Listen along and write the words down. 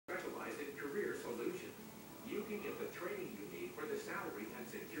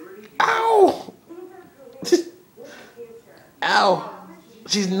Ow.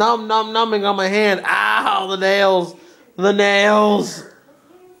 She's numbing on my hand. Ow, the nails. The nails.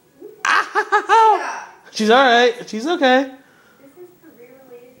 Ow. She's alright. She's okay.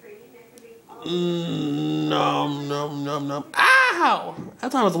 Numb. Ow.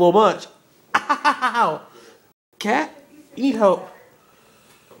 That time was a little much. Ow. Cat, you need help.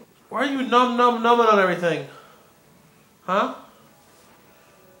 Why are you numbing on everything? Huh?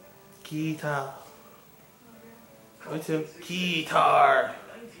 Guitar. Me too. Guitar.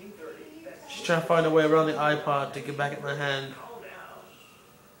 She's trying to find a way around the iPod to get back at my hand.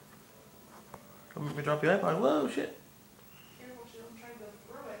 Don't make me drop the iPod. Whoa, shit.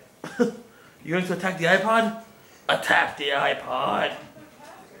 You're going to attack the iPod? Attack the iPod.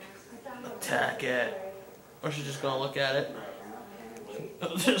 Attack it. Or she's just going to look at it.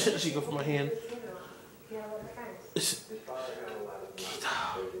 She go for my hand.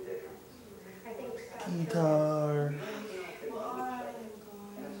 Guitar. Guitar.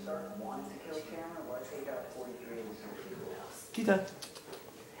 Guitar.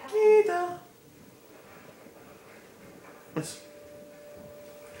 Guitar.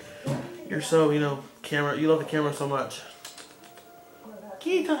 You're so, camera. You love the camera so much.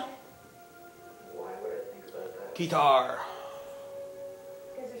 Guitar. Guitar.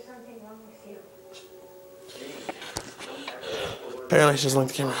 Apparently she doesn't like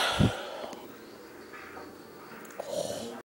the camera.